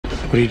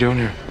What are you doing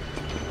here?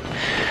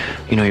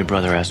 You know, your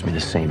brother asked me the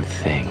same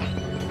thing.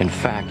 In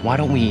fact, why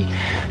don't we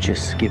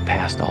just skip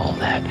past all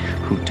that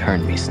who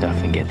turned me stuff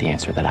and get the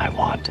answer that I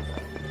want?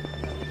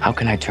 How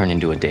can I turn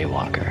into a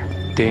daywalker?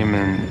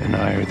 Damon and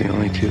I are the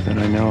only two that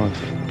I know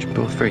of. But you're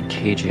both very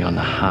cagey on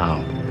the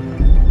how,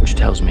 which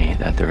tells me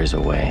that there is a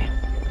way.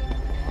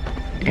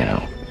 You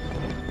know,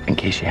 in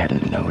case you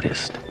hadn't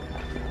noticed,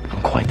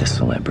 I'm quite the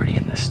celebrity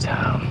in this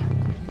town.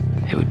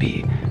 It would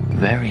be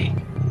very,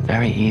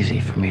 very easy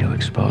for me to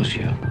expose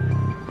you.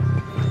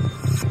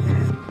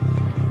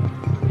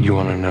 You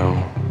want to know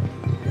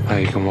how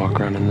you can walk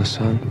around in the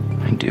sun?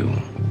 I do.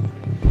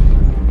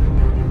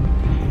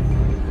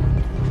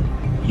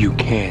 You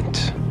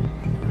can't.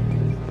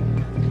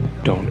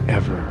 Don't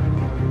ever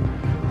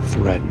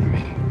threaten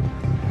me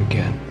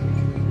again.